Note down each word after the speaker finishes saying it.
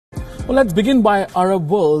Well, let's begin by Arab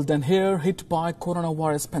world, and here, hit by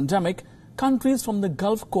coronavirus pandemic, countries from the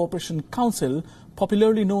Gulf Cooperation Council,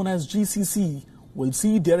 popularly known as GCC, will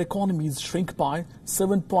see their economies shrink by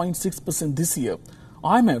 7.6% this year.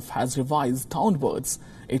 IMF has revised downwards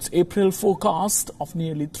its April forecast of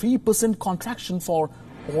nearly 3% contraction for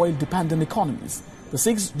oil-dependent economies. The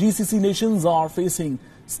 6 GCC nations are facing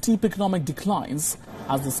steep economic declines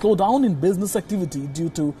as the slowdown in business activity due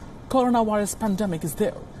to coronavirus pandemic is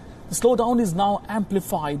there. The slowdown is now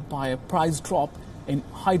amplified by a price drop in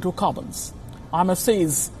hydrocarbons. IMF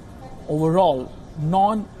says overall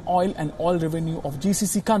non-oil and oil revenue of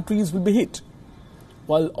GCC countries will be hit.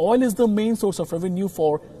 While oil is the main source of revenue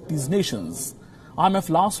for these nations, IMF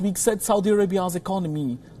last week said Saudi Arabia's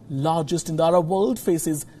economy, largest in the Arab world,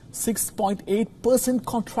 faces 6.8%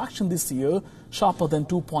 contraction this year, sharper than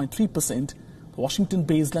 2.3% the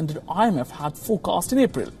Washington-based London IMF had forecast in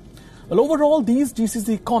April. Well, overall, these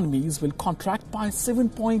GCC economies will contract by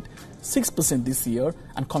 7.6% this year,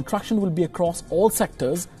 and contraction will be across all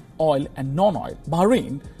sectors, oil and non-oil.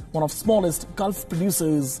 Bahrain, one of smallest Gulf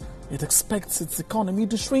producers, it expects its economy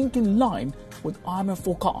to shrink in line with IMF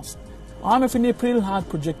forecast. IMF in April had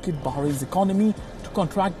projected Bahrain's economy to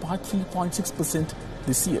contract by 3.6%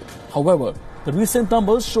 this year. However, the recent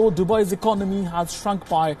numbers show Dubai's economy has shrunk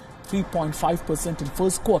by 3.5% in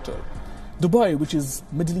first quarter. Dubai, which is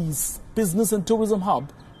Middle East's business and tourism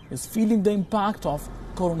hub, is feeling the impact of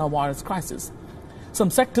coronavirus crisis. Some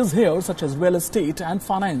sectors here, such as real estate and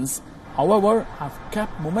finance, however, have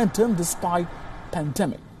kept momentum despite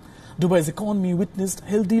pandemic. Dubai's economy witnessed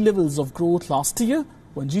healthy levels of growth last year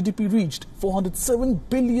when GDP reached 407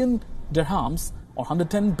 billion dirhams or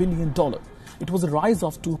 $110 billion. It was a rise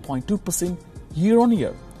of 2.2%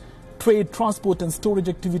 year-on-year. Trade, transport and storage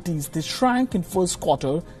activities, they shrank in first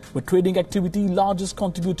quarter, with trading activity largest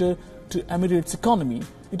contributor to Emirates' economy.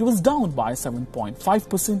 It was down by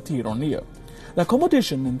 7.5% year-on-year. The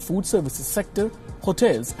accommodation and food services sector,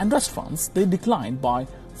 hotels and restaurants, they declined by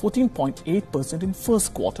 14.8% in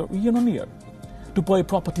first quarter year-on-year. Dubai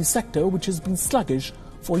property sector, which has been sluggish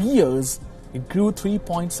for years, it grew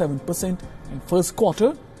 3.7% in first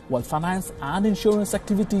quarter, while finance and insurance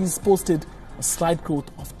activities posted a slight growth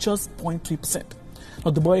of just 0.3%.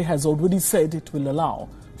 Now, Dubai has already said it will allow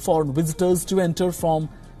foreign visitors to enter from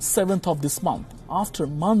 7th of this month after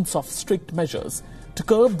months of strict measures to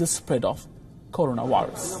curb the spread of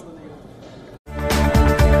coronavirus.